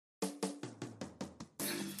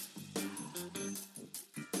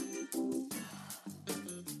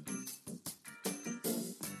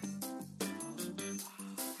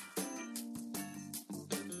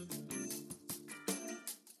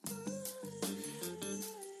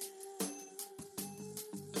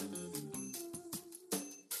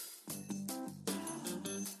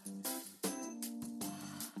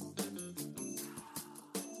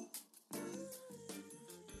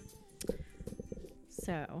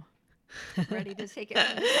So ready to take it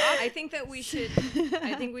from the top? I think we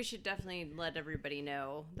should definitely let everybody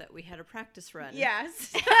know that we had a practice run.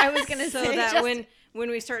 yes, I was gonna So say that when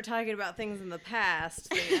we start talking about things in the past,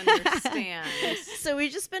 they understand. So we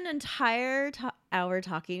just spent an entire hour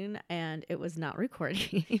talking, and it was not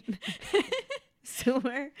recording. So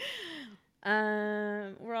we're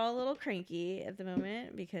all a little cranky at the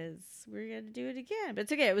moment because we're gonna do it again. But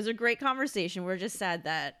it's okay. It was a great conversation. We're just sad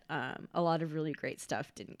that a lot of really great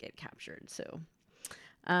stuff didn't get captured. So,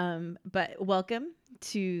 but welcome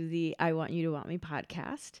to the I Want You to Want Me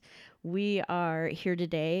podcast. We are here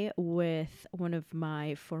today with one of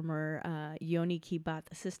my former Yoni Ki Baat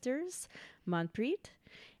sisters, Manpreet,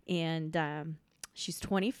 and she's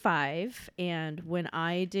 25, and when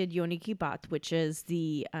I did Yoni Ki Baat, which is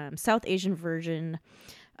the South Asian version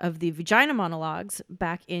of the vagina monologues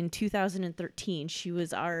back in 2013, she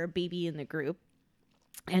was our baby in the group.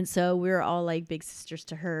 And so we were all like big sisters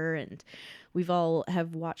to her, and we've all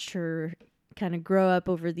have watched her kind of grow up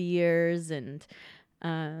over the years, and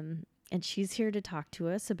she's here to talk to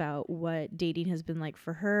us about what dating has been like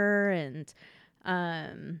for her, and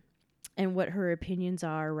what her opinions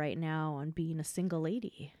are right now on being a single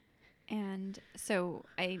lady. And so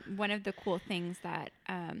one of the cool things that,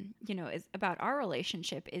 is about our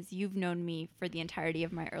relationship is you've known me for the entirety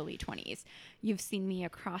of my early 20s. You've seen me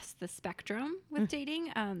across the spectrum with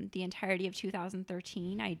dating. The entirety of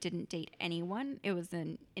 2013, I didn't date anyone. It was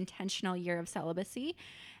an intentional year of celibacy.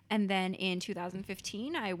 And then in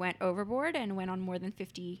 2015, I went overboard and went on more than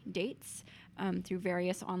 50 dates through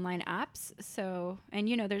various online apps. So, and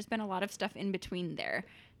there's been a lot of stuff in between there.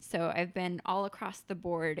 So I've been all across the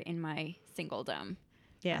board in my singledom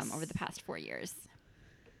over the past 4 years.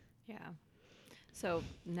 Yeah. So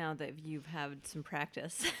now that you've had some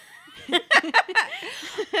practice,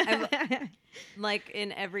 like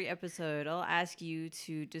in every episode, I'll ask you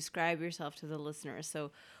to describe yourself to the listeners.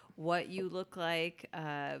 So what you look like,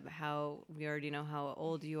 how we already know how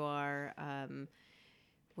old you are,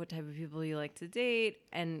 what type of people you like to date,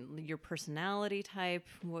 and your personality type.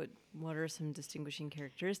 What are some distinguishing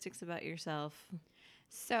characteristics about yourself?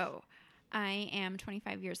 So I am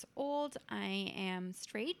 25 years old. I am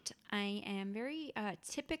straight. I am very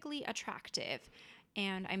typically attractive,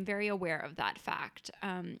 and I'm very aware of that fact.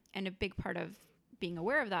 And a big part of being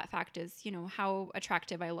aware of that fact is, how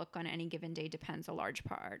attractive I look on any given day depends a large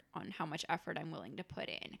part on how much effort I'm willing to put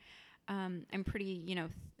in. I'm pretty,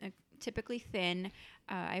 typically thin.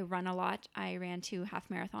 I run a lot. I ran 2 half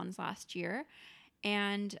marathons last year.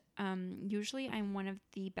 And usually I'm one of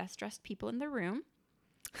the best dressed people in the room,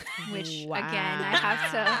 which, again, I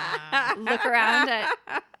have to look around at.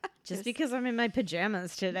 Just because I'm in my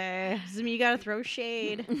pajamas today doesn't mean you got to throw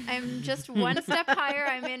shade. I'm just one step higher.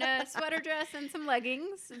 I'm in a sweater dress and some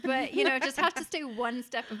leggings, but, just have to stay one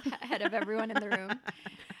step ahead of everyone in the room.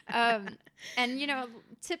 And,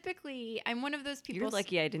 typically I'm one of those people. You're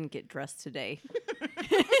lucky I didn't get dressed today.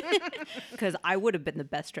 Because I would have been the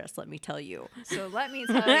best dressed, let me tell you. So let me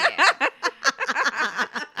tell you.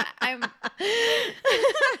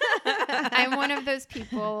 I'm one of those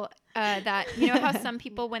people that, how some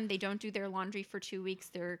people, when they don't do their laundry for 2 weeks,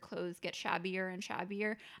 their clothes get shabbier and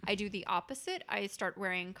shabbier. I do the opposite. I start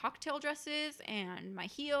wearing cocktail dresses and my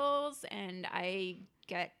heels, and I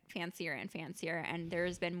get fancier and fancier. And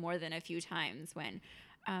there's been more than a few times when,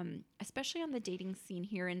 especially on the dating scene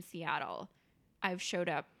here in Seattle, I've showed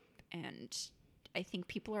up and I think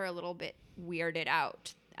people are a little bit weirded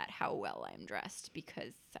out at how well I'm dressed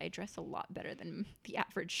because I dress a lot better than the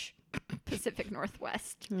average Pacific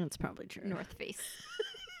Northwest. That's probably true. North Face.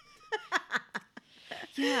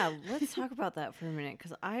 Yeah, let's talk about that for a minute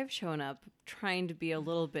because I've shown up trying to be a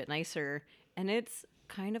little bit nicer and it's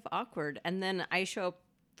kind of awkward. And then I show up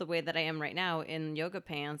the way that I am right now in yoga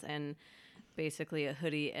pants and basically a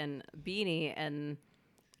hoodie and beanie, and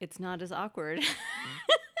it's not as awkward.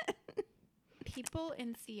 People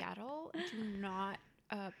in Seattle do not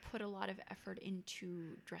put a lot of effort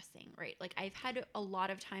into dressing, right? Like I've had a lot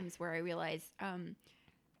of times where I realize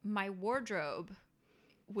my wardrobe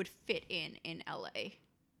would fit in LA.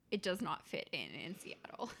 It does not fit in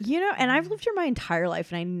Seattle. And I've lived here my entire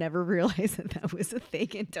life and I never realized that was a thing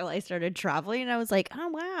until I started traveling. And I was like, oh,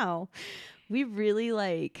 wow, we really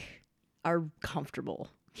are comfortable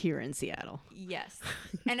here in Seattle. Yes.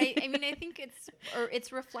 And I mean, I think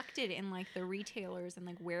it's reflected in the retailers and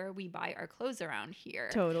where we buy our clothes around here.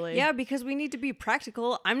 Totally. Yeah, because we need to be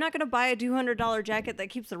practical. I'm not going to buy a $200 jacket that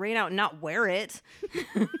keeps the rain out and not wear it.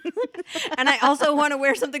 And I also want to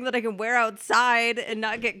wear something that I can wear outside and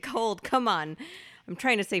not get cold. Come on. I'm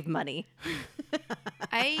trying to save money.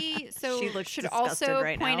 I She looks should disgusted also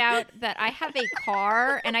right point now. out that I have a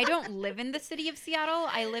car and I don't live in the city of Seattle.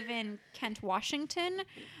 I live in Kent, Washington.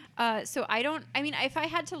 So I don't, I mean, if I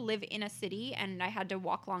had to live in a city and I had to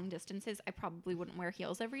walk long distances, I probably wouldn't wear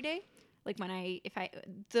heels every day. Like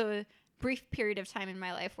the brief period of time in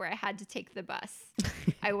my life where I had to take the bus,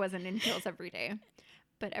 I wasn't in heels every day.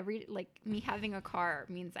 But me having a car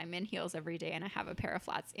means I'm in heels every day and I have a pair of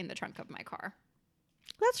flats in the trunk of my car.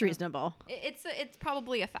 That's reasonable. It's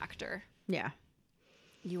probably a factor. Yeah.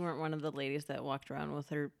 You weren't one of the ladies that walked around with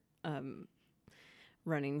her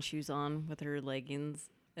running shoes on with her leggings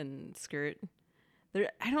and skirt.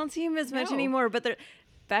 I don't see him as much No. anymore, but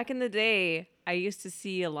back in the day, I used to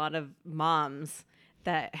see a lot of moms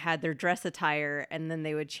that had their dress attire and then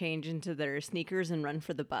they would change into their sneakers and run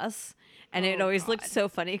for the bus. And it Oh, always looked God. so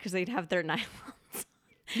funny because they'd have their nylons.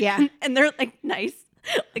 Yeah. And they're like nice.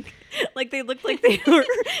 Like they looked like they were,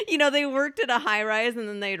 they worked at a high rise and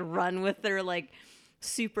then they'd run with their like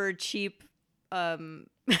super cheap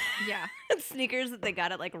Yeah. sneakers that they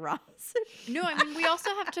got at like Ross. No, I mean, we also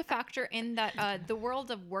have to factor in that the world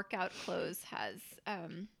of workout clothes has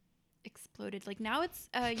exploded. Like now it's,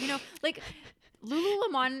 like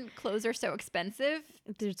Lululemon clothes are so expensive.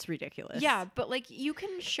 It's ridiculous. Yeah, but like you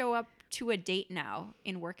can show up to a date now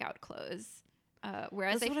in workout clothes.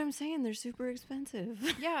 Whereas That's what I'm saying. They're super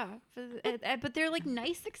expensive. yeah, but they're like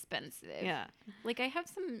nice expensive. Yeah. Like I have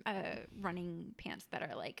some running pants that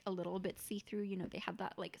are like a little bit see-through. They have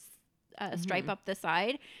that like stripe up the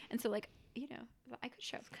side, and so like I could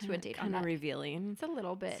show up to a date on Kind of that. revealing. It's a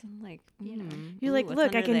little bit. It's like You're like, what's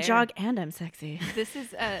look, I under can there?" jog and I'm sexy. This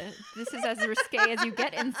is as risque as you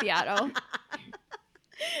get in Seattle.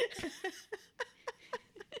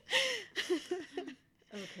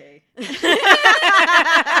 Okay.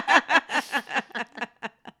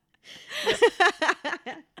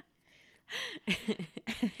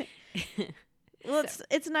 Well,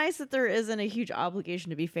 it's nice that there isn't a huge obligation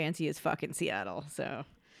to be fancy as fuck in Seattle, so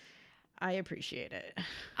I appreciate it.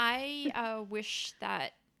 I wish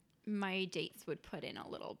that my dates would put in a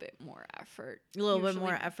little bit more effort. A little bit Usually-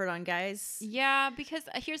 more effort on guys. Yeah, because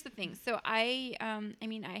here's the thing. So I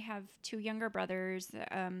have two younger brothers,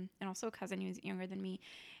 and also a cousin who's younger than me,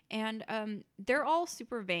 and they're all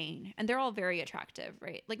super vain and they're all very attractive,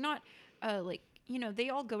 right? Like not they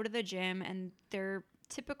all go to the gym and they're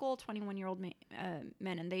typical 21-year-old men,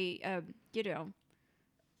 and they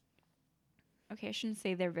okay, I shouldn't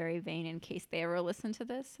say they're very vain in case they ever listen to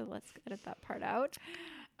this, so let's edit that part out.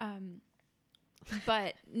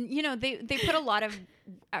 But they put a lot of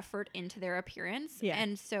effort into their appearance. Yeah.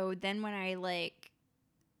 And so then when I like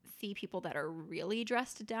see people that are really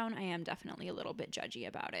dressed down, I am definitely a little bit judgy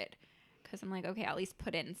about it, because I'm like, okay, at least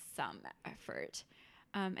put in some effort.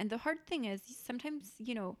 And the hard thing is sometimes,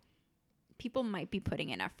 people might be putting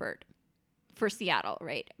in effort for Seattle,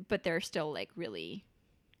 right? But they're still like really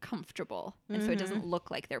comfortable. And so it doesn't look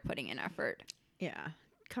like they're putting in effort. Yeah.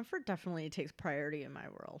 Comfort definitely takes priority in my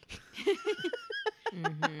world.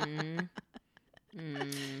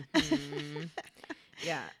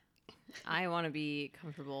 Yeah. I want to be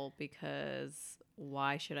comfortable because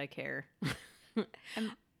why should I care?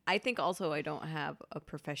 I think also I don't have a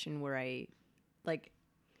profession where I like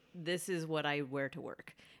this is what I wear to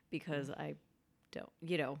work, because I don't,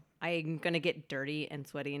 I'm going to get dirty and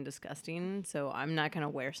sweaty and disgusting. So I'm not going to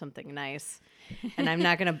wear something nice and I'm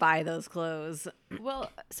not going to buy those clothes.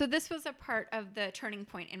 Well, so this was a part of the turning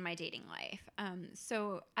point in my dating life.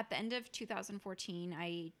 So at the end of 2014,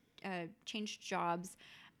 I changed jobs.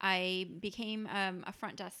 I became a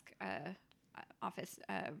front desk office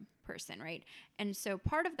person, right? And so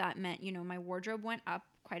part of that meant, my wardrobe went up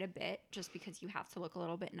quite a bit just because you have to look a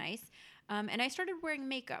little bit nice. And I started wearing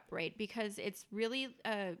makeup, right? Because it's really,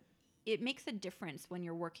 it makes a difference when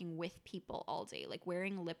you're working with people all day. Like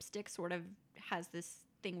wearing lipstick sort of has this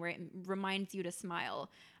thing where it reminds you to smile.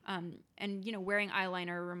 And, wearing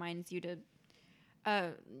eyeliner reminds you to,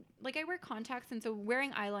 like I wear contacts, and so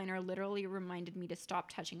wearing eyeliner literally reminded me to stop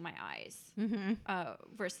touching my eyes.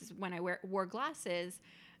 Versus when I wore glasses,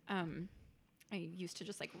 I used to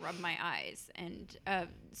just like rub my eyes, and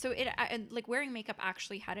so like wearing makeup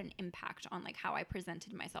actually had an impact on like how I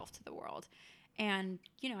presented myself to the world. And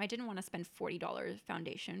I didn't want to spend $40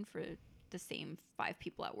 foundation for the same 5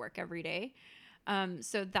 people at work every day.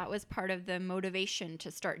 So that was part of the motivation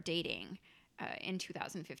to start dating in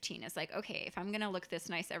 2015. It's like, okay, if I'm gonna look this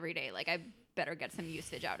nice every day, like I better get some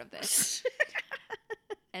usage out of this.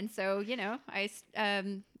 And so, I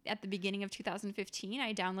at the beginning of 2015,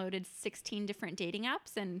 I downloaded 16 different dating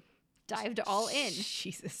apps and dived all in.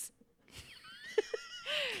 Jesus.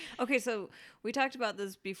 Okay, so we talked about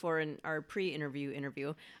this before in our pre-interview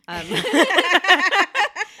interview.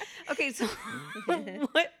 Okay, so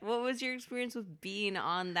what was your experience with being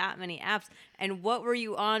on that many apps, and what were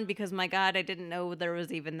you on? Because my God, I didn't know there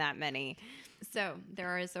was even that many. So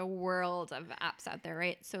there is a world of apps out there,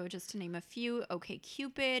 right? So just to name a few: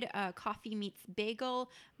 OkCupid, Coffee Meets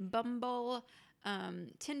Bagel, Bumble,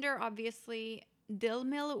 Tinder, obviously.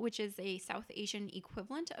 Dilmil, which is a South Asian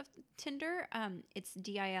equivalent of Tinder. It's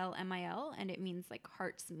DILMIL, and it means like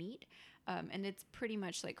hearts meet. And it's pretty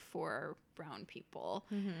much like for brown people.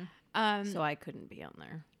 So I couldn't be on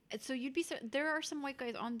there. So you'd be there are some white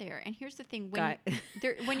guys on there, and here's the thing: when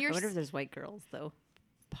you're I wonder if there's white girls though.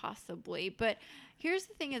 Possibly, but here's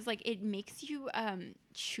the thing: is like it makes you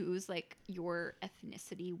choose like your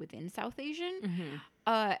ethnicity within South Asian,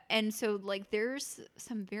 and so like there's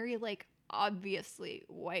some very like obviously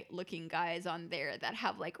white looking guys on there that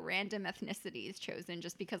have like random ethnicities chosen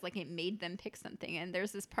just because like it made them pick something. And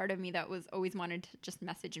there's this part of me that was always wanted to just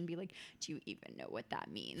message and be like, do you even know what that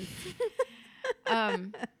means?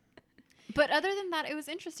 But other than that, it was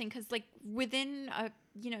interesting because like within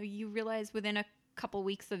you realize within a couple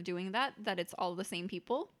weeks of doing that it's all the same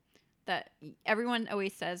people. That everyone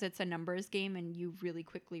always says it's a numbers game, and you really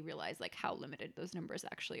quickly realize like how limited those numbers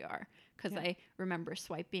actually are. Because I remember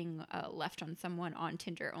swiping left on someone on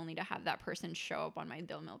Tinder only to have that person show up on my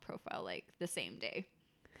Dilmil profile like the same day.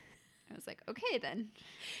 I was like, okay then.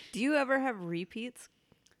 Do you ever have repeats?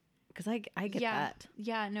 Because I get that.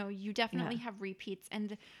 Yeah, no, you definitely have repeats,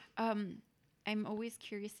 and I'm always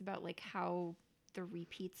curious about like how the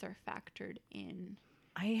repeats are factored in.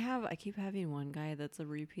 I keep having one guy that's a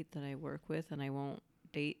repeat that I work with, and I won't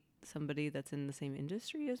date somebody that's in the same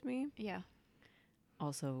industry as me. Yeah.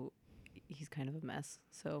 Also, he's kind of a mess,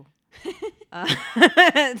 so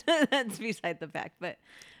that's beside the fact. But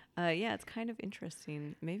yeah, it's kind of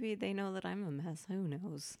interesting. Maybe they know that I'm a mess. Who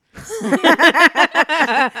knows?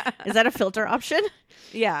 Is that a filter option?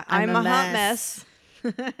 Yeah, I'm a hot mess.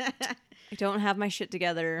 I don't have my shit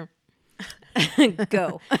together.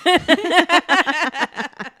 Go.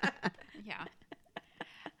 Yeah.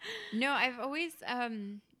 No, I've always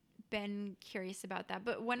been curious about that.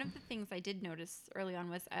 But one of the things I did notice early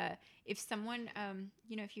on was if someone,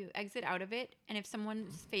 if you exit out of it and if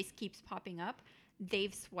someone's face keeps popping up,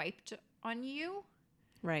 they've swiped on you.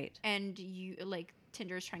 Right. And you like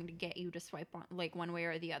Tinder's trying to get you to swipe on like one way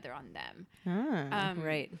or the other on them.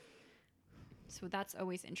 Right. So that's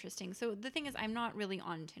always interesting. So the thing is, I'm not really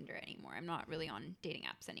on Tinder anymore. I'm not really on dating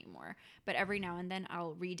apps anymore. But every now and then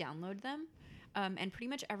I'll re-download them. And pretty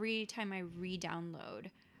much every time I re-download,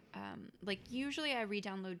 like usually I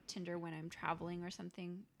re-download Tinder when I'm traveling or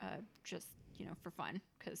something, just, for fun.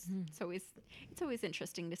 Because it's always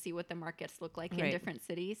interesting to see what the markets look like in different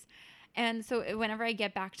cities. And so whenever I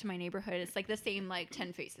get back to my neighborhood, it's like the same like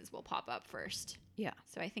 10 faces will pop up first. Yeah.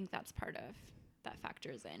 So I think that's part of that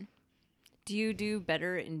factors in. Do you do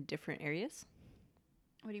better in different areas?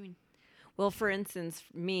 What do you mean? Well, for instance,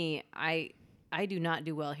 me, I do not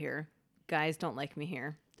do well here. Guys don't like me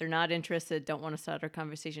here. They're not interested, don't want to start a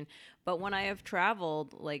conversation. But when I have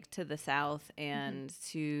traveled like to the South and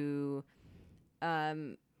to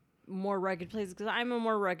more rugged places, because I'm a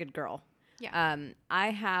more rugged girl. Yeah. I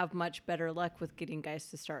have much better luck with getting guys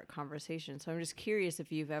to start conversations. So I'm just curious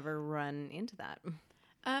if you've ever run into that.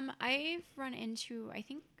 I've run into, I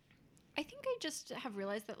think I just have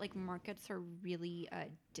realized that like markets are really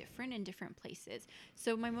different in different places.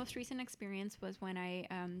 So my most recent experience was when I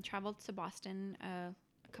traveled to Boston a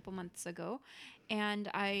couple months ago,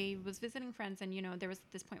 and I was visiting friends, and there was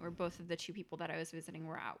this point where both of the two people that I was visiting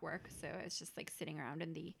were at work, so I was just like sitting around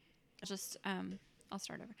in the I'll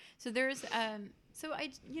start over. So there's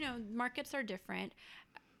markets are different.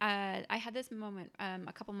 I had this moment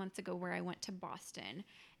a couple months ago where I went to Boston,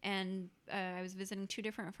 and I was visiting two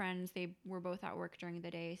different friends. They were both at work during the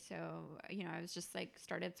day, so I was just like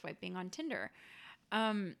started swiping on Tinder,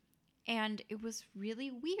 and it was really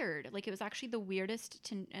weird. Like it was actually the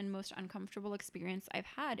weirdest and most uncomfortable experience I've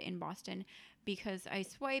had in Boston, because I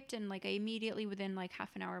swiped and like I immediately within like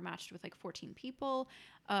half an hour matched with like 14 people,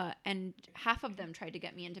 and half of them tried to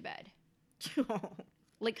get me into bed.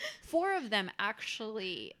 Like 4 of them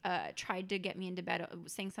actually tried to get me into bed,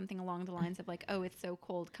 saying something along the lines of like, "Oh, it's so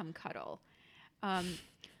cold, come cuddle." And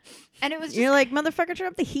it was just, you're like, motherfucker, turn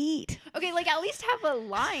up the heat. Okay, like at least have a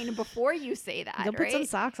line before you say that. Go put some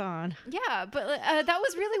socks on. Yeah, but that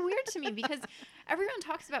was really weird to me, because everyone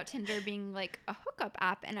talks about Tinder being like a hookup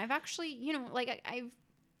app, and I've actually, like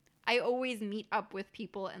I always meet up with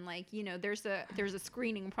people, and like there's a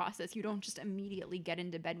screening process. You don't just immediately get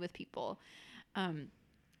into bed with people.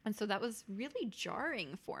 And so that was really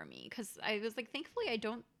jarring for me because I was like, thankfully, I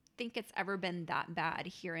don't think it's ever been that bad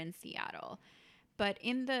here in Seattle. But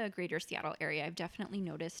in the greater Seattle area, I've definitely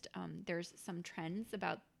noticed there's some trends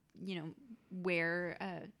about, where.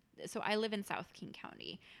 So I live in South King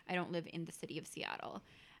County. I don't live in the city of Seattle.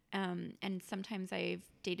 And sometimes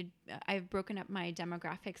I've broken up my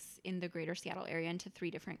demographics in the greater Seattle area into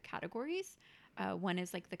 3 different categories. One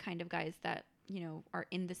is like the kind of guys that, are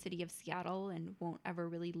in the city of Seattle and won't ever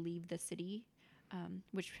really leave the city,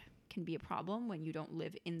 which can be a problem when you don't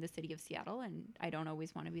live in the city of Seattle. And I don't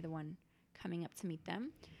always want to be the one coming up to meet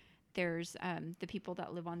them. There's the people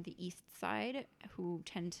that live on the east side who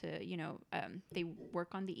tend to, they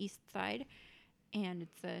work on the east side, and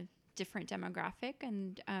it's a different demographic.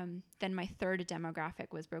 And then my third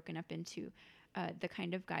demographic was broken up into the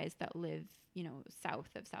kind of guys that live,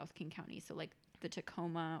 south of South King County. So like the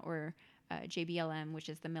Tacoma or JBLM, which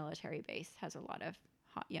is the military base, has a lot of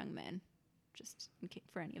hot young men. Just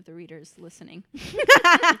for any of the readers listening.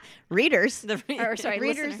 Readers?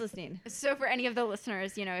 Readers listening. So for any of the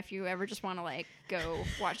listeners, if you ever just want to like go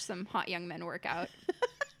watch some hot young men work out.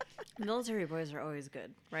 Military boys are always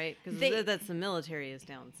good, right? Because that's the military is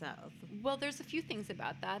down south. Well, there's a few things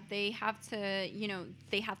about that. They have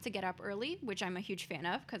to get up early, which I'm a huge fan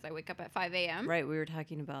of because I wake up at 5 a.m. Right, we were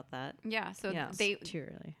talking about that. Yeah, so Yeah. Too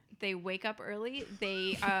early. They wake up early.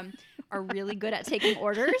 They are really good at taking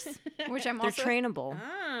orders, which I'm also... They're trainable.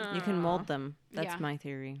 Oh. You can mold them. That's Yeah. my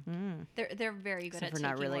theory. They're very good Except at for taking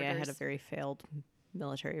not really. orders. I had a very failed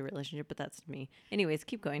military relationship, but that's me. Anyways,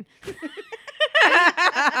 keep going. To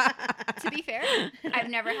be fair, I've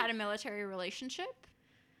never had a military relationship,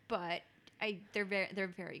 but they're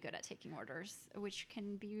very good at taking orders, which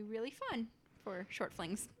can be really fun for short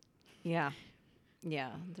flings. Yeah.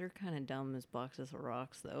 Yeah, they're kind of dumb as boxes of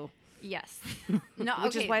rocks, though. Yes. No,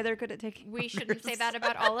 Which is why they're good at taking We orders. shouldn't say that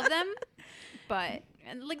about all of them, but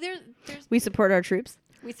like there's We support our troops.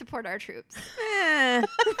 we support our troops. Eh.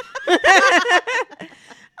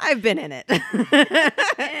 I've been in it.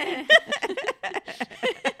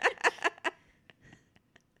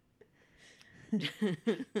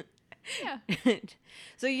 Yeah.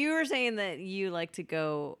 So you were saying that you like to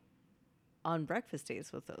go on breakfast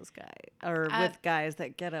dates with those guys, or with guys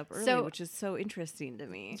that get up early, which is so interesting to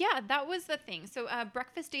me. Yeah, that was the thing. So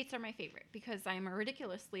breakfast dates are my favorite because I'm a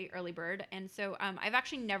ridiculously early bird. And so I've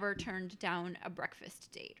actually never turned down a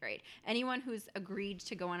breakfast date, right? Anyone who's agreed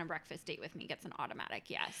to go on a breakfast date with me gets an automatic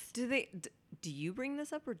yes. Do you bring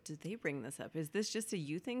this up or do they bring this up? Is this just a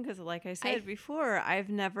you thing? Because like I said before, I've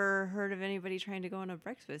never heard of anybody trying to go on a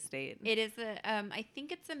breakfast date. It is I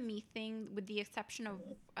think it's a me thing with the exception of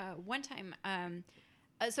one time.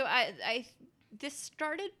 So this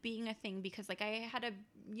started being a thing because like I had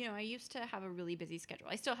I used to have a really busy schedule.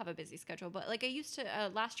 I still have a busy schedule, but like I used to,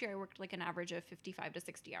 last year I worked like an average of 55 to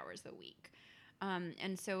 60 hours a week.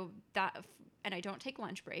 And so and I don't take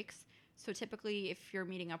lunch breaks. So typically if you're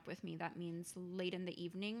meeting up with me, that means late in the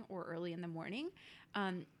evening or early in the morning.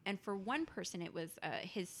 And for one person, it was,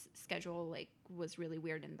 his schedule like was really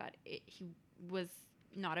weird in that he was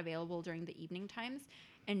not available during the evening times.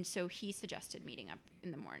 And so he suggested meeting up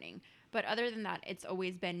in the morning. But other than that, it's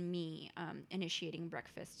always been me initiating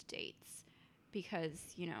breakfast dates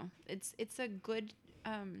because, it's a good,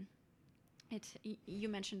 you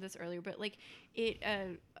mentioned this earlier, but like it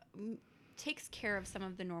takes care of some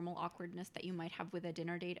of the normal awkwardness that you might have with a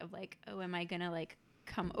dinner date of like, oh, am I going to like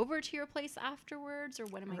come over to your place afterwards or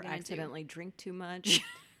what am I going to do? Accidentally drink too much.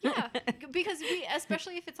 Yeah, because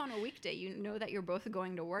especially if it's on a weekday, you know that you're both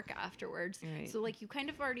going to work afterwards. Right. So like you kind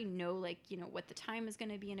of already know like, what the time is going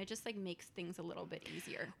to be and it just like makes things a little bit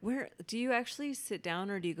easier. Where do you actually sit down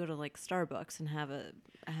or do you go to like Starbucks and have a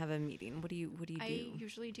meeting? What do you do? I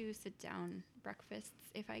usually do sit down breakfasts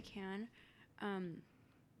if I can.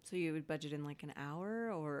 So you would budget in like an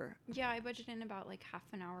hour or? Yeah, I budget in about like half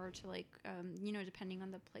an hour to like, depending on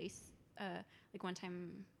the place. Like one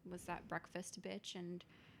time was that breakfast bitch and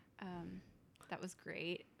that was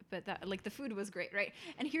great, but that like the food was great, right?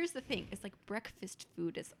 And here's the thing: it's like breakfast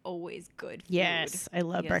food is always good food. Yes, I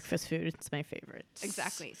love breakfast food. It's my favorite.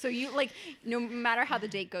 Exactly. So you like, no matter how the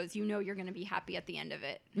date goes, you're going to be happy at the end of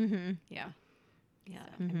it. Mm-hmm. Yeah. Yeah.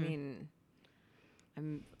 So. I mean,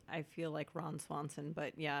 I feel like Ron Swanson,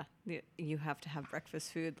 but yeah, you have to have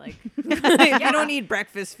breakfast food. Like, if you don't eat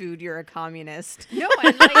breakfast food, you're a communist. No,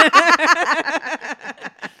 and like.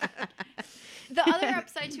 The other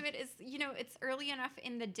upside to it is, it's early enough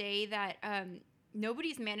in the day that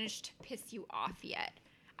nobody's managed to piss you off yet.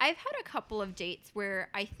 I've had a couple of dates where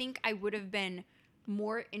I think I would have been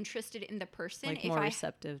more interested in the person Like if more I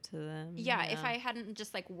receptive to them. if I hadn't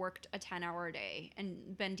just like worked a 10-hour day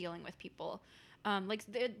and been dealing with people. Like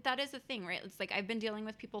that is a thing, right? It's like I've been dealing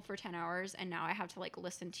with people for 10 hours and now I have to like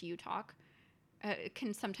listen to you talk. It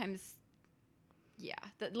can sometimes,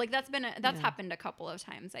 that's happened a couple of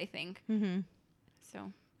times, I think. Mm-hmm.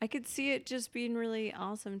 So I could see it just being really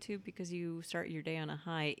awesome too, because you start your day on a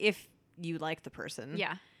high if you like the person.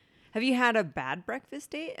 yeah. Have you had a bad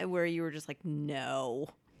breakfast date where you were just like, no,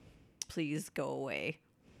 please go away?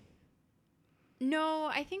 No,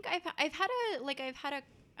 I think I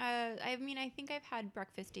think I've had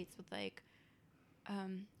breakfast dates with like,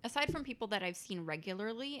 aside from people that I've seen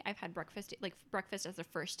regularly, I've had breakfast as a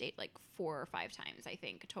first date like 4 or 5 times, I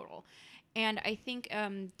think, total. And I think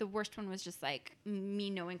the worst one was just like me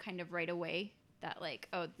knowing kind of right away that like,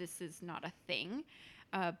 oh, this is not a thing.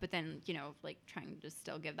 But then, like trying to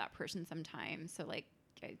still give that person some time. So like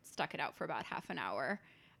I stuck it out for about half an hour.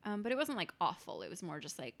 But it wasn't like awful. It was more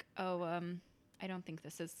just like, oh, I don't think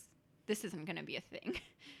this isn't going to be a thing.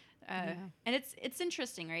 And it's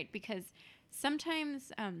interesting, right? Because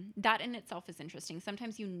sometimes that in itself is interesting.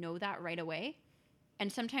 Sometimes you know that right away.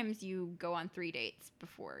 And sometimes you go on 3 dates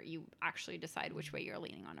before you actually decide which way you're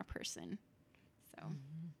leaning on a person. So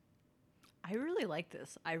I really like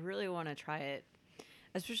this. I really want to try it,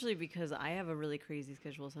 especially because I have a really crazy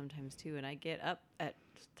schedule sometimes too. And I get up at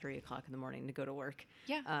 3 o'clock in the morning to go to work.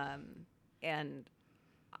 yeah. And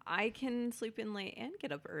I can sleep in late and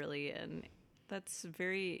get up early. And that's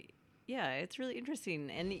it's really interesting.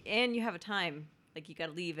 And you have a time, like you got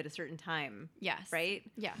to leave at a certain time. Yes. Right?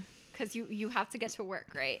 Yeah. Because you have to get to work,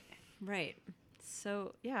 right? Right.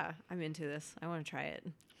 So, yeah, I'm into this. I want to try it.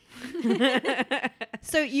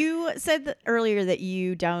 So you said earlier that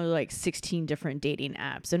you downloaded like 16 different dating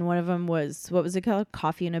apps, and one of them was, what was it called?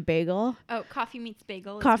 Coffee and a Bagel? Oh, Coffee Meets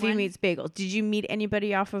Bagel. Coffee Meets Bagel. Did you meet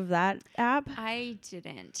anybody off of that app? I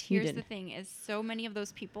didn't. You Here's didn't. the thing is so many of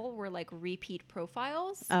those people were like repeat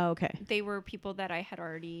profiles. Oh, okay. They were people that I had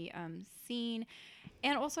already seen.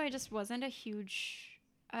 And also I just wasn't a huge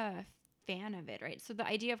fan of it, right? So the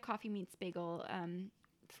idea of Coffee Meets Bagel,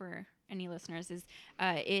 for any listeners, is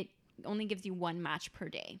it only gives you 1 match per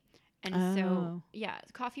day. And so,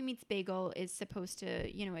 Coffee Meets Bagel is supposed to,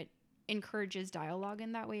 it encourages dialogue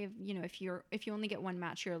in that way of, if you only get 1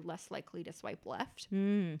 match, you're less likely to swipe left.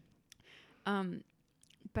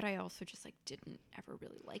 But I also just like didn't ever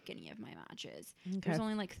really like any of my matches. Okay. There's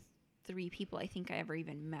only like 3 people I think I ever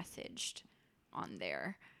even messaged on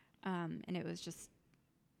there. And it was just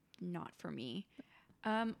not for me.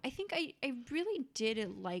 I think I really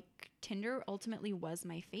did like Tinder. Ultimately was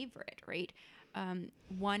my favorite, right?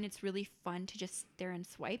 One, it's really fun to just sit there and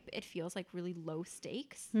swipe. It feels like really low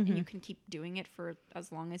stakes, and you can keep doing it for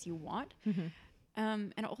as long as you want.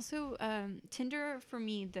 And also, Tinder, for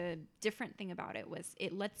me, the different thing about it was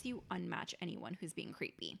it lets you unmatch anyone who's being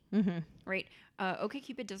creepy, right?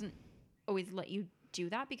 OkCupid doesn't always let you do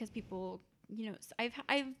that because people,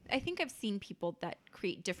 I think I've seen people that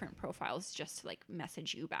create different profiles just to like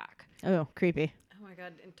message you back. Oh, creepy. Oh my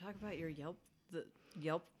God. And talk about your the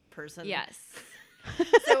Yelp person. Yes.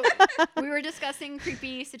 So we were discussing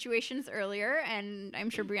creepy situations earlier, and I'm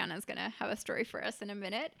sure Brianna's going to have a story for us in a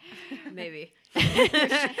minute. Maybe.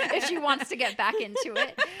 if she wants to get back into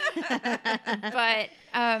it. But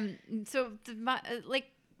so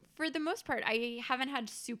for the most part, I haven't had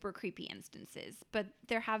super creepy instances, but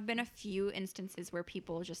there have been a few instances where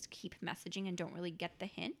people just keep messaging and don't really get the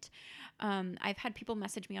hint. I've had people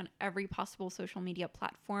message me on every possible social media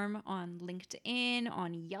platform, on LinkedIn,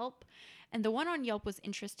 on Yelp. And the one on Yelp was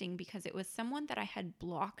interesting because it was someone that I had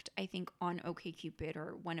blocked, I think, on OkCupid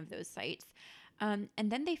or one of those sites. And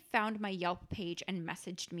then they found my Yelp page and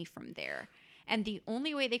messaged me from there. And the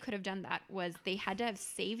only way they could have done that was they had to have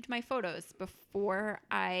saved my photos before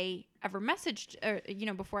I ever messaged,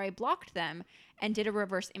 or, before I blocked them and did a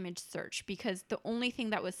reverse image search, because the only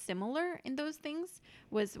thing that was similar in those things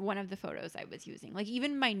was one of the photos I was using. Like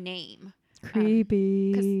even my name.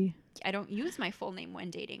 Creepy. 'Cause I don't use my full name when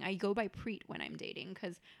dating. I go by Preet when I'm dating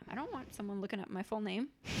because I don't want someone looking up my full name.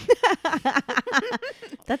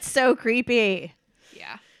 That's so creepy.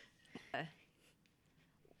 Yeah.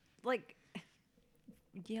 Like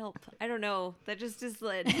Yelp, I don't know. That just is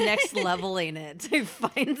like next leveling it to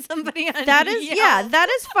find somebody on That is, Yelp. that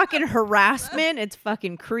is fucking harassment. It's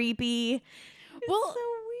fucking creepy. Well, so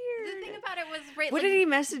weird. the thing about it was right. What did he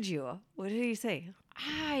message you? What did he say?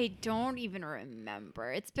 I don't even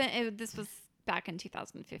remember. This was back in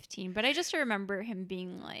 2015, but I just remember him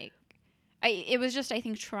being like, it was just, I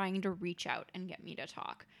think, trying to reach out and get me to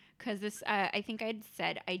talk. Because this, I think I'd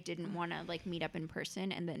said I didn't want to like meet up in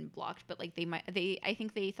person and then blocked, but like I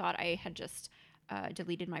think they thought I had just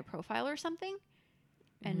deleted my profile or something,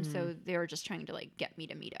 and so they were just trying to like get me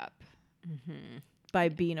to meet up. By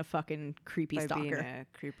being a fucking creepy By stalker. being a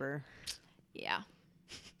creeper. Yeah.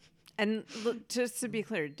 And look, just to be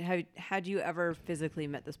clear, had you ever physically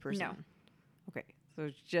met this person? No. Okay, so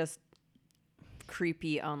it's just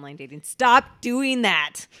creepy online dating. Stop doing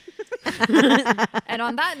that. And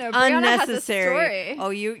on that note, Brianna has a story. Oh,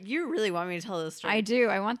 you really want me to tell this story? I do.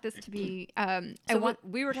 I want this to be.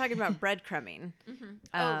 We were talking about breadcrumbing.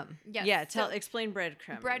 Yes. Yeah. So Explain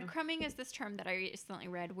breadcrumbing. breadcrumbing is this term that I recently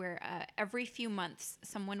read, where every few months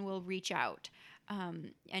someone will reach out,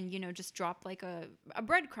 and just drop like a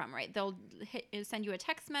breadcrumb. Right? They'll send you a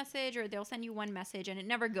text message, or they'll send you one message, and it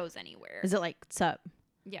never goes anywhere. Is it like, sup?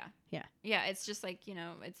 Yeah. Yeah. Yeah. It's just like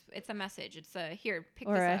it's a message. It's a here, pick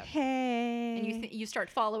Or this a up, hey. and you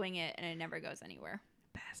start following it, and it never goes anywhere.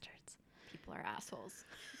 Bastards. People are assholes.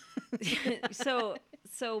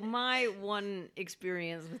 So my one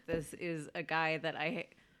experience with this is a guy that I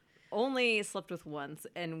only slept with once,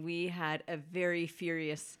 and we had a very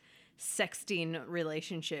furious sexting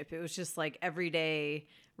relationship. It was just like every day,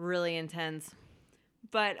 really intense.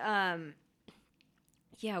 But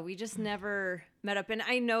yeah, we just never met up. And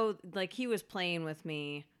I know like he was playing with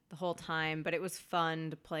me the whole time, but it was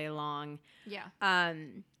fun to play along. Yeah.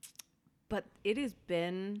 But it has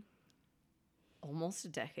been almost a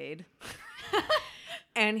decade.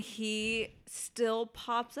 And he still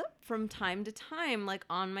pops up from time to time, like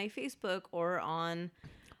on my Facebook or on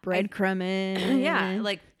Breadcrumbing. yeah,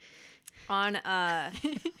 like on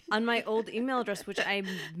my old email address, which I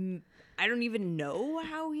don't even know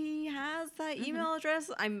how he has that email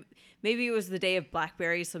address. Maybe it was the day of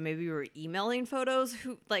BlackBerry, so maybe we were emailing photos.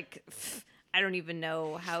 I don't even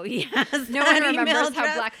know how he has. No one remembers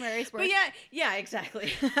how BlackBerries work. But yeah,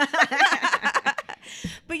 exactly.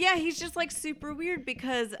 But yeah, he's just like super weird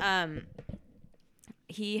because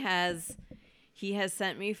he has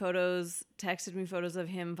sent me photos, texted me photos of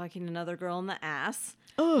him fucking another girl in the ass.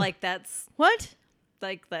 Oh. Like that's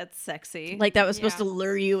sexy. Like that was supposed to Yeah.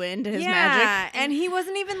 lure you into his yeah, magic. and he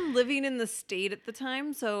wasn't even living in the state at the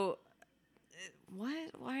time, so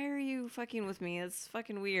what? Why are you fucking with me? It's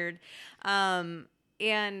fucking weird.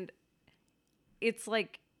 And it's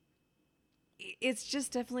like, it's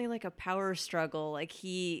just definitely like a power struggle. Like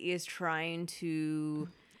he is trying to.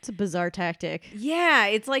 It's a bizarre tactic. Yeah,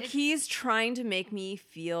 it's like he's trying to make me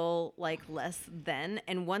feel like less than.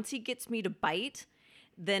 And once he gets me to bite,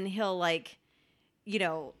 then he'll like,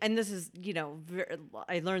 and this is,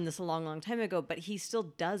 I learned this a long, long time ago, but he still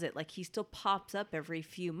does it. Like he still pops up every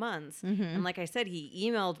few months. Mm-hmm. And like I said, he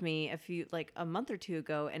emailed me a month or two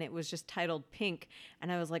ago, and it was just titled Pink.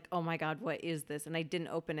 And I was like, oh my God, what is this? And I didn't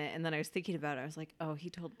open it. And then I was thinking about it. I was like, oh, he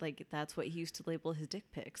told like, that's what he used to label his dick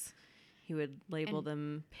pics. He would label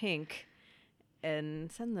them pink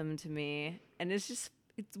and send them to me. And it's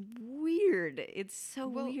weird. It's so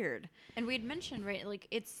weird. And we had mentioned, right, like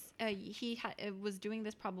it's he was doing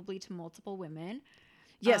this probably to multiple women.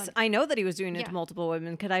 Yes, I know that he was doing it yeah. to multiple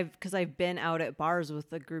women because I've been out at bars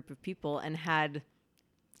with a group of people and had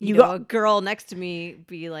a girl next to me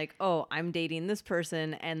be like, "Oh, I'm dating this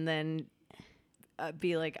person," and then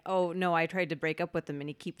be like, "Oh no, I tried to break up with him and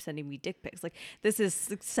he keeps sending me dick pics." Like this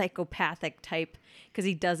is psychopathic type because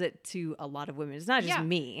he does it to a lot of women. It's not just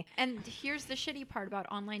me. And here's the shitty part about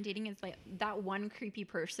online dating is like that one creepy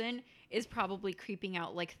person is probably creeping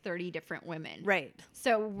out like 30 different women. Right.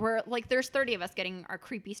 So we're like, there's 30 of us getting our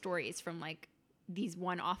creepy stories from like these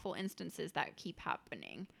one awful instances that keep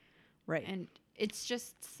happening. Right. And it's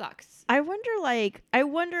just sucks. I wonder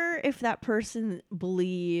if that person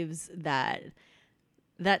believes that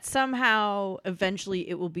somehow eventually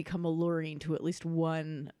it will become alluring to at least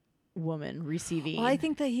one woman receiving. Well, I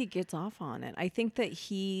think that he gets off on it. I think that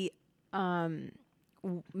he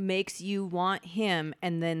makes you want him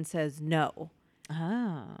and then says no.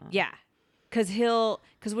 Ah. Yeah. Because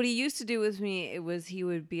what he used to do with me, it was he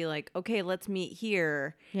would be like, okay, let's meet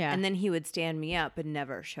here. Yeah. And then he would stand me up and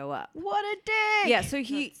never show up. What a dick. Yeah. So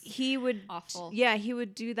he would. Awful. Yeah. He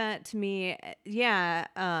would do that to me. Yeah.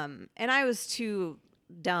 And I was too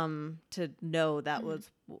dumb to know that was,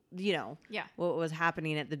 what was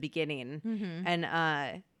happening at the beginning. Mm-hmm.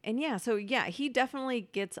 And yeah. So yeah, he definitely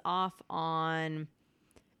gets off on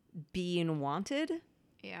being wanted.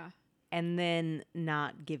 Yeah. And then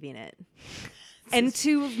not giving it. And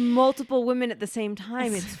to multiple women at the same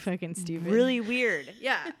time. It's fucking stupid. really weird.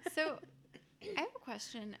 Yeah. So I have a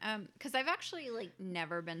question. Because I've actually like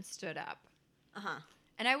never been stood up. Uh-huh.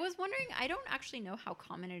 And I was wondering, I don't actually know how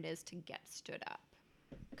common it is to get stood up.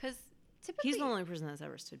 Because typically, He's the only person that's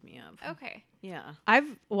ever stood me up. okay. Yeah. I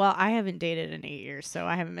haven't dated in 8 years, so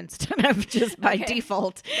I haven't been stood up just by Okay.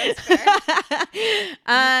 default. That's fair.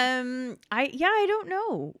 I don't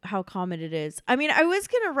know how common it is. I mean, I was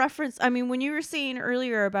gonna reference. I mean, when you were saying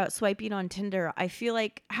earlier about swiping on Tinder, I feel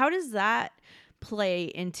like how does that play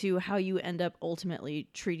into how you end up ultimately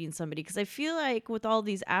treating somebody? Because I feel like with all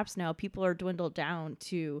these apps now, people are dwindled down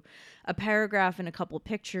to a paragraph and a couple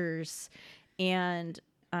pictures, and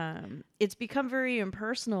it's become very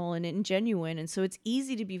impersonal and ingenuine, and so it's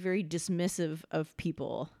easy to be very dismissive of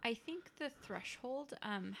people. I think the threshold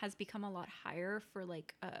has become a lot higher for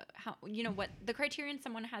like how what the criterion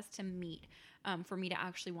someone has to meet for me to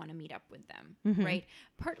actually want to meet up with them, right?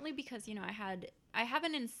 Partly because I have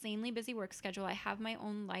an insanely busy work schedule. I have my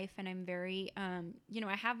own life, and I'm very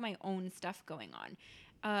I have my own stuff going on,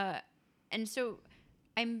 and so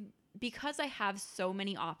because I have so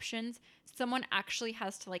many options, someone actually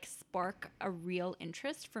has to like spark a real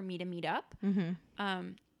interest for me to meet up.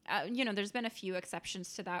 There's been a few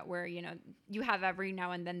exceptions to that where, you have every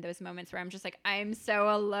now and then those moments where I'm just like, I'm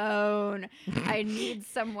so alone. I need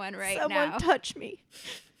someone now. Someone touch me.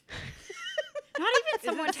 Not even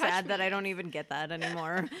someone touch sad me. that I don't even get that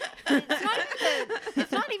anymore.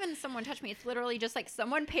 It's not even someone touch me. It's literally just like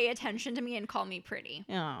someone pay attention to me and call me pretty.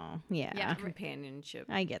 Oh, yeah. Yeah. Companionship.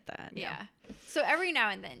 I get that. Yeah. So every now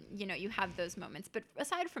and then, you have those moments. But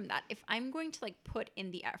aside from that, if I'm going to like put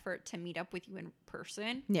in the effort to meet up with you in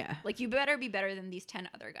person, Yeah. like you better be better than these 10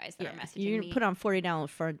 other guys that are messaging You me. put on $40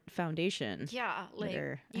 for foundation. Yeah, like Have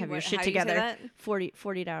your what- shit how do you say together. that?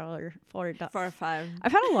 $40. For a 5.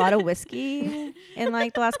 I've had a lot of whiskey in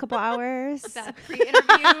like the last couple hours. that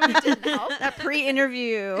pre-interview didn't help. That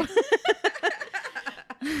pre-interview.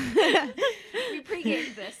 We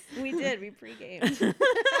pre-gamed this. We did. We pre-gamed.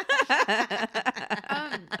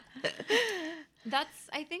 That's,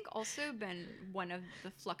 I think, also been one of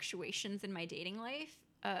the fluctuations in my dating life.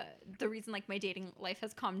 The reason like my dating life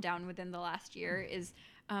has calmed down within the last year is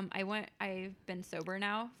I've been sober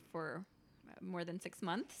now for more than 6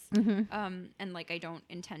 months. And like I don't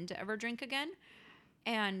intend to ever drink again.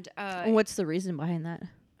 And What's the reason behind that?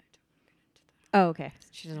 Oh, okay.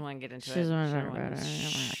 She doesn't want to get into She it. doesn't want She to doesn't talk wanna- about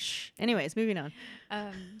it. Shh. Anyways, moving on.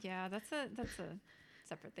 yeah, that's a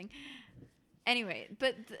separate thing. Anyway,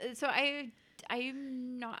 but so I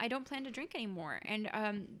don't plan to drink anymore. And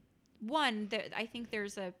I think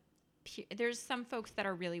there's some folks that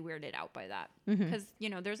are really weirded out by that because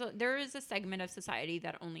there is a segment of society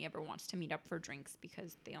that only ever wants to meet up for drinks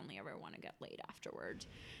because they only ever want to get laid afterwards,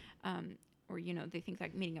 or they think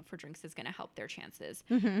that meeting up for drinks is going to help their chances.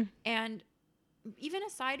 And even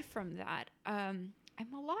aside from that, I'm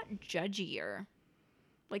a lot judgier.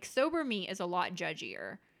 Like sober me is a lot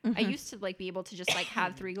judgier. I used to like be able to just like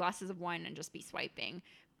have 3 glasses of wine and just be swiping,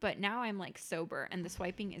 but now I'm like sober and the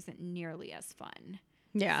swiping isn't nearly as fun.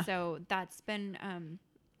 Yeah. So that's been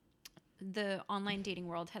the online dating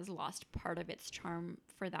world has lost part of its charm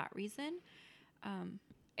for that reason.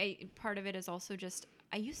 Part of it is also just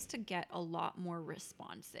I used to get a lot more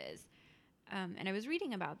responses, and I was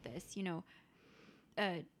reading about this.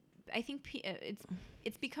 I think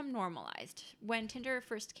it's become normalized. When Tinder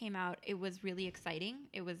first came out, it was really exciting.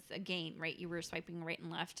 It was a game, right? You were swiping right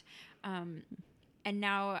and left. And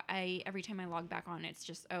now every time I log back on, it's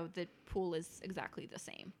just, the pool is exactly the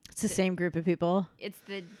same. It's the same group of people. It's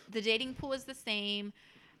the dating pool is the same.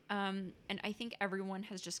 And I think everyone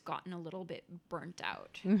has just gotten a little bit burnt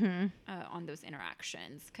out on those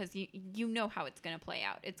interactions because you know how it's going to play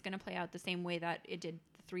out. It's going to play out the same way that it did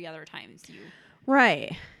the 3 other times you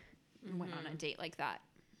Right. went on a date like that.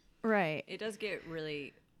 Right. It does get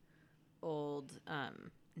really old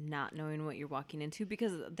not knowing what you're walking into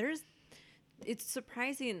because it's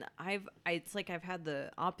surprising. It's like I've had the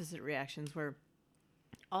opposite reactions where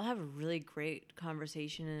I'll have a really great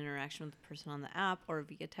conversation and interaction with the person on the app or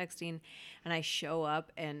via texting, and I show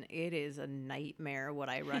up and it is a nightmare what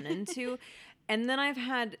I run into. And then I've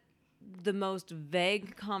had the most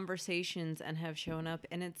vague conversations and have shown up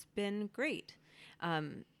and it's been great.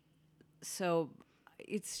 So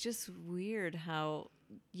it's just weird how,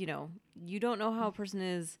 you don't know how a person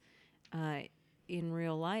is in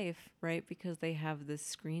real life, right? Because they have this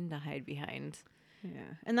screen to hide behind.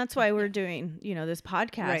 Yeah. And that's why we're doing, this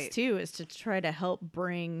podcast too, is to try to help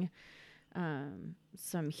bring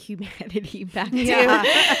some humanity back to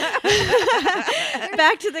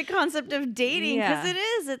the concept of dating,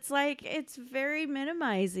 because it's very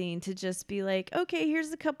minimizing to just be like, okay,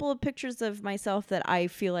 here's a couple of pictures of myself that I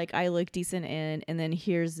feel like I look decent in, and then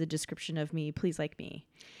here's the description of me, please like me.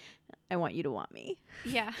 I want you to want me.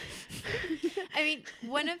 Yeah. I mean,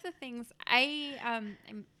 one of the things I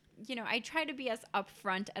try to be as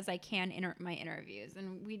upfront as I can in my interviews.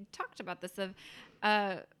 And we talked about this in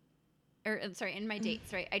my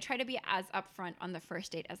dates, right? I try to be as upfront on the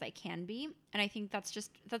first date as I can be. And I think that's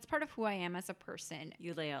part of who I am as a person.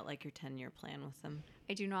 You lay out like your 10-year plan with them.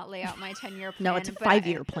 I do not lay out my 10-year plan. No, it's a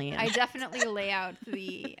 5-year plan. I definitely lay out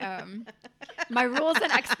the my rules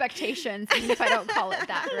and expectations, even if I don't call it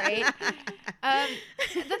that, right?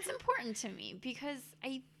 That's important to me because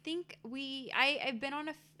I think I've been on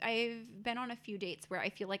a few dates where I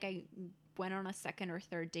feel like I went on a second or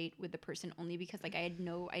third date with the person only because like I had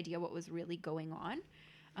no idea what was really going on.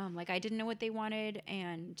 Like I didn't know what they wanted,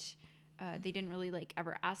 and they didn't really like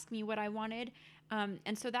ever ask me what I wanted.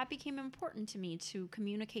 And so that became important to me to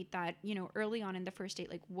communicate that, early on in the first date,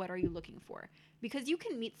 like, what are you looking for? Because you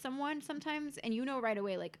can meet someone sometimes and right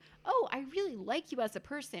away, like, oh, I really like you as a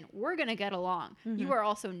person. We're going to get along. Mm-hmm. You are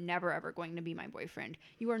also never, ever going to be my boyfriend.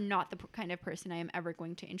 You are not the kind of person I am ever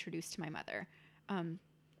going to introduce to my mother.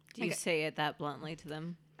 Do you say it that bluntly to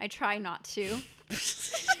them? I try not to.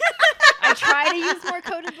 I try to use more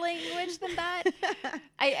coded language than that.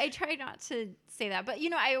 I try not to say that, but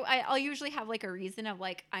I'll usually have like a reason of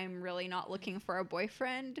like I'm really not looking for a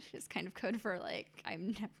boyfriend. It's kind of code for like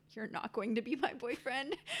you're not going to be my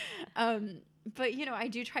boyfriend. But I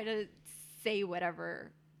do try to say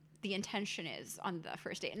whatever the intention is on the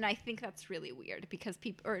first date, and I think that's really weird because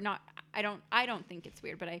I don't think it's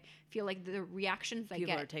weird, but I feel like the reactions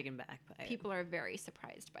people are taken back by people are very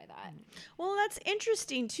surprised by that. Well, that's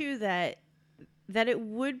interesting too that it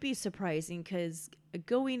would be surprising because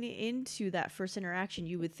going into that first interaction,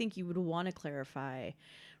 you would think you would want to clarify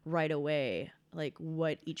right away like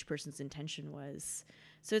what each person's intention was.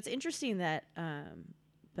 So it's interesting that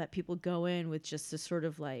that people go in with just a sort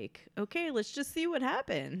of like, okay, let's just see what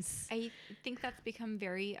happens. I think that's become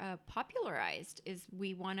very popularized is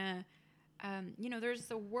we want to, there's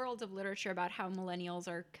a world of literature about how millennials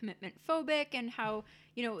are commitment phobic and how,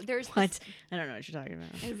 there's what? I don't know what you're talking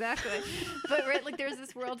about. Exactly. But right, like there's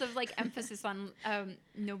this world of like emphasis on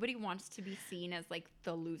nobody wants to be seen as like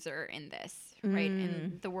the loser in this, right?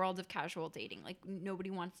 In the world of casual dating, like nobody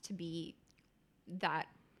wants to be that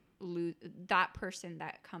person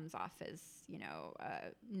that comes off as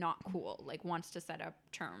not cool, like wants to set up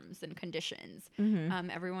terms and conditions.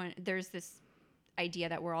 Everyone, there's this idea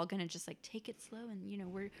that we're all gonna just like take it slow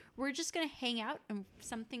and we're just gonna hang out and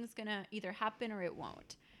something's gonna either happen or it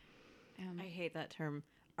won't. I hate that term.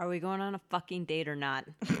 Are we going on a fucking date or not?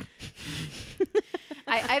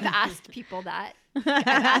 I've asked people that. I've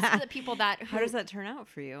asked the people that. How does that turn out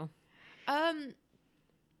for you?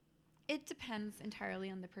 It depends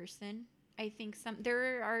entirely on the person. I think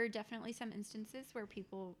there are definitely some instances where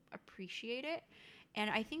people appreciate it. And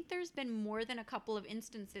I think there's been more than a couple of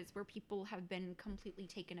instances where people have been completely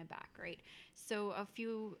taken aback, right? So a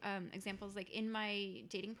few examples, like in my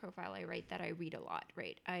dating profile, I write that I read a lot,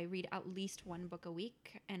 right? I read at least one book a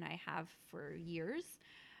week, and I have for years.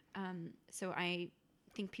 So I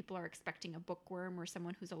think people are expecting a bookworm or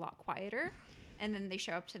someone who's a lot quieter. And then they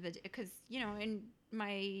show up to because, in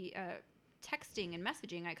my texting and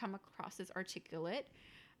messaging, I come across as articulate,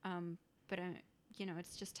 but,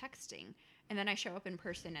 it's just texting. And then I show up in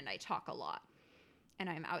person and I talk a lot and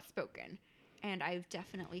I'm outspoken. And I've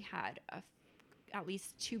definitely had at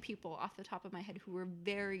least 2 people off the top of my head who were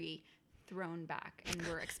very thrown back and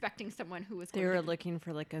were expecting someone who was they were looking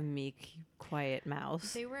for like a meek, quiet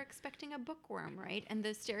mouse. They were expecting a bookworm, right? And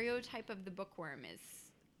the stereotype of the bookworm is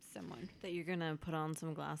someone that you're gonna put on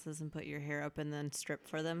some glasses and put your hair up and then strip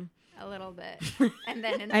for them a little bit. And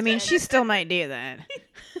then instead, I mean, she still might do that.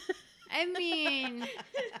 I mean,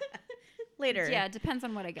 later. Yeah, it depends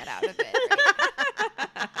on what I get out of it.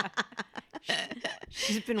 Right?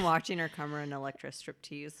 She's been watching her come an electro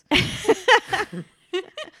striptease.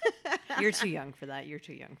 You're too young for that.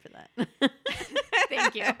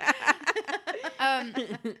 Thank you.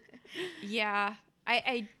 Yeah,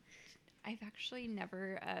 I've actually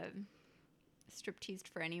never stripteased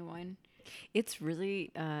for anyone. It's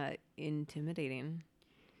really intimidating.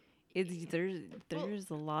 There's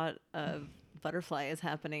a lot of butterflies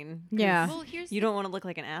happening. Yeah. Well, you don't want to look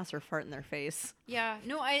like an ass or fart in their face. Yeah.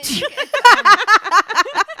 No, I think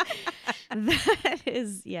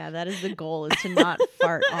it's, that is the goal, is to not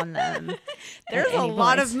fart on them. There's a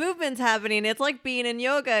lot of movements happening. It's like being in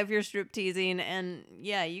yoga if you're stripteasing, and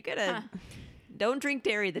yeah, you gotta don't drink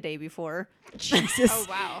dairy the day before. Jesus. Oh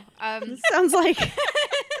wow. Sounds like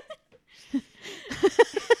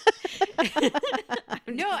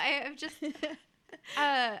no, I've just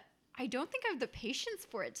I don't think I have the patience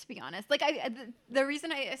for it, to be honest. Like the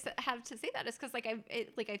reason I have to say that is because like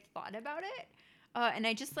I thought about it, and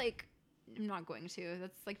I just like I'm not going to.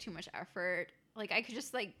 That's like too much effort. Like I could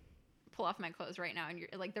just like pull off my clothes right now, and you're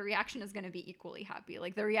like the reaction is going to be equally happy.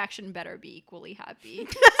 Like the reaction better be equally happy.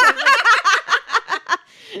 So, like,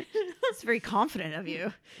 It's very confident of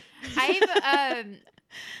you. I've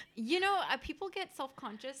people get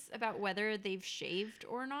self-conscious about whether they've shaved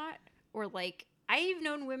or not, or like I've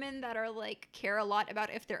known women that are like care a lot about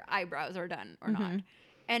if their eyebrows are done or not.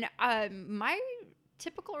 And my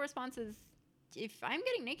typical response is, if I'm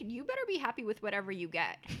getting naked, you better be happy with whatever you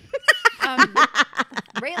get.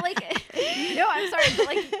 Right? Like, no, I'm sorry, but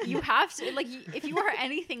like you have to, like, if you are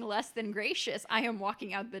anything less than gracious, I am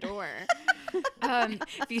walking out the door.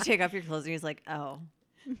 If you take off your clothes and he's like, oh,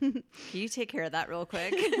 can you take care of that real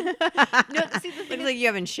quick? No, see, the thing Looks is, like you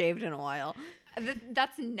haven't shaved in a while.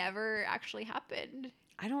 That's never actually happened.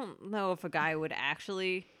 I don't know if a guy would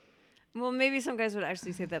actually. Well, maybe some guys would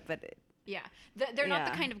actually say that, but Yeah, they're not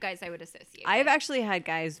the Yeah. kind of guys I would associate. I've with. actually had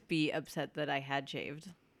guys be upset that I had shaved.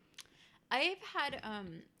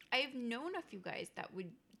 I've known a few guys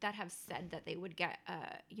that have said that they would get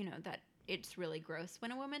that it's really gross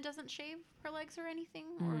when a woman doesn't shave her legs or anything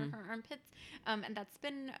or her armpits, and that's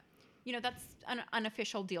been that's an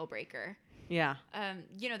unofficial deal breaker. Yeah.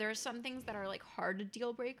 There are some things that are like hard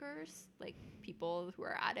deal breakers, like people who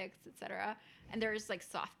are addicts, etc. And there's like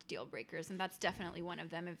soft deal breakers, and that's definitely one of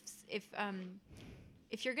them. If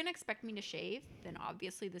you're gonna expect me to shave, then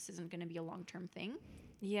obviously this isn't gonna be a long-term thing.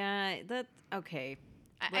 Yeah, that's okay.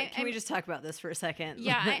 Can we just talk about this for a second?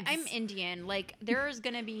 Yeah, I'm Indian. Like, there's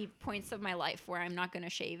going to be points of my life where I'm not going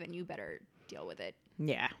to shave, and you better deal with it.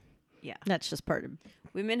 Yeah. Yeah. That's just part of.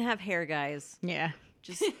 Women have hair, guys. Yeah.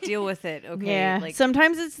 Just deal with it, okay? Yeah. Like,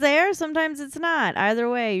 Sometimes it's there, sometimes it's not. Either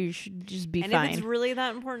way, you should just be and fine. if it's really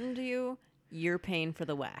that important to you, you're paying for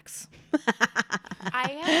the wax.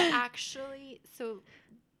 I have actually, so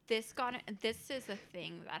this is a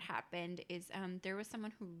thing that happened is there was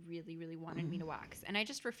someone who really, really wanted me to wax, and I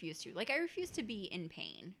just refused to. Like, I refused to be in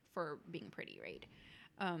pain for being pretty, right?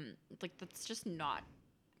 Like, that's just not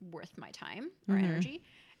worth my time or energy.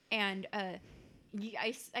 And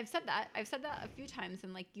I've said that a few times,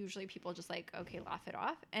 and like usually people just like, okay, laugh it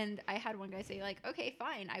off. And I had one guy say like, okay,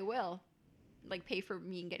 fine, I will like pay for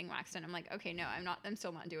me getting waxed, and I'm like, okay, no, I'm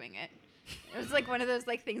still not doing it. It was like one of those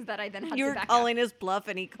like things that I then had You to were back calling up. his bluff,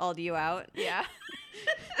 and he called you out. Yeah.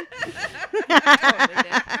 Totally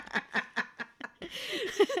did.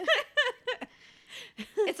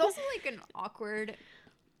 It's also like an awkward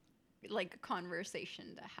like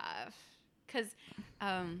conversation to have, because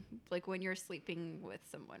like when you're sleeping with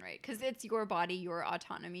someone, right? Because it's your body, your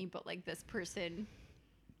autonomy, but like this person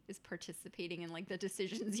is participating in like the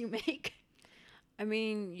decisions you make. I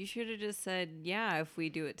mean, you should have just said, yeah, if we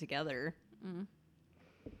do it together.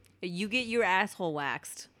 You get your asshole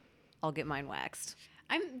waxed. I'll get mine waxed.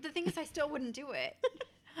 The thing is, I still wouldn't do it.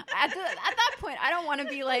 At that point, I don't want to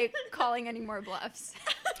be like calling any more bluffs.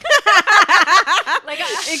 Like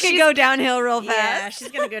It could go downhill real fast. Yeah,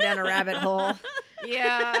 she's going to go down a rabbit hole.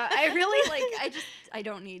 Yeah, I really like. I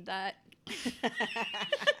don't need that. So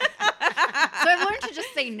I've learned to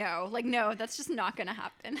just say no. Like, no, that's just not gonna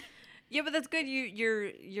happen. Yeah, but that's good.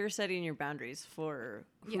 You're setting your boundaries for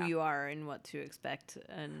who you are and what to expect,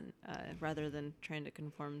 and rather than trying to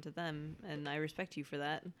conform to them. And I respect you for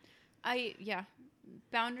that.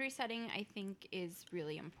 Boundary setting I think is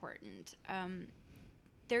really important.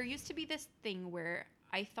 There used to be this thing where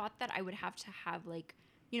I thought that I would have to have like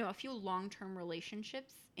a few long-term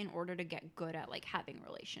relationships in order to get good at like having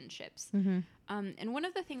relationships. And one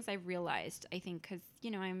of the things I've realized, I think, because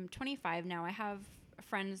I'm 25 now, I have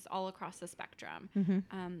friends all across the spectrum.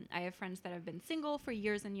 I have friends that have been single for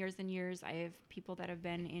years and years and years. I have people that have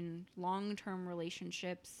been in long-term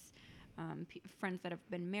relationships, friends that have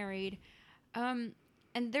been married. And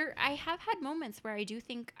I have had moments where I do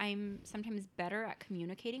think I'm sometimes better at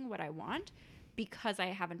communicating what I want because I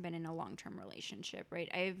haven't been in a long-term relationship, right?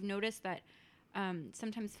 I've noticed that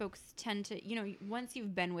sometimes folks tend to, once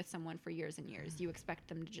you've been with someone for years and years, you expect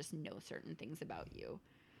them to just know certain things about you.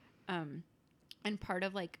 And part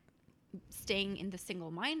of like staying in the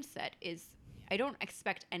single mindset is I don't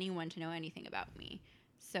expect anyone to know anything about me.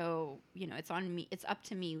 So, it's on me. It's up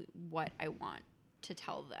to me what I want to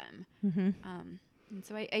tell them. And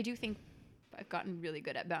so I do think I've gotten really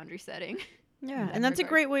good at boundary setting. Yeah, and that's a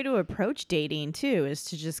great way to approach dating too, is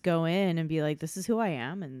to just go in and be like, this is who I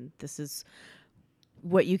am, and this is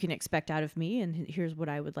what you can expect out of me, and here's what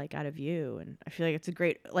I would like out of you. And I feel like it's a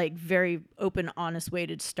great, like, very open, honest way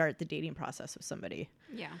to start the dating process with somebody.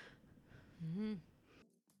 Yeah.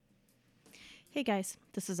 Hey guys,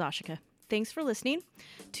 this is Ashika. Thanks for listening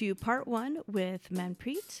to part 1 with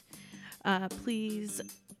Manpreet. Please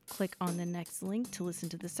click on the next link to listen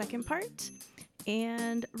to the second part.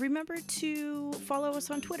 And remember to follow us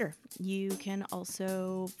on Twitter. You can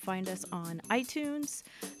also find us on iTunes,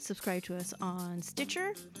 subscribe to us on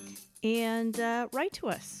Stitcher, and write to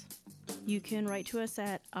us. You can write to us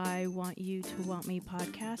at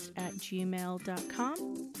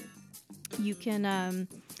iwantyoutowantemepodcast@gmail.com. You can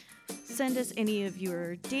send us any of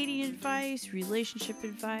your dating advice, relationship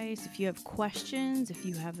advice. If you have questions, if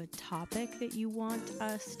you have a topic that you want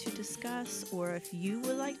us to discuss, or if you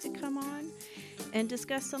would like to come on and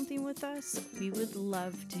discuss something with us, we would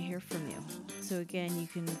love to hear from you. So again, you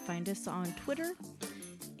can find us on Twitter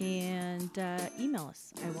and email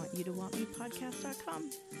us. iwantyoutowantemepodcast.com.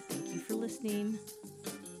 Thank you for listening.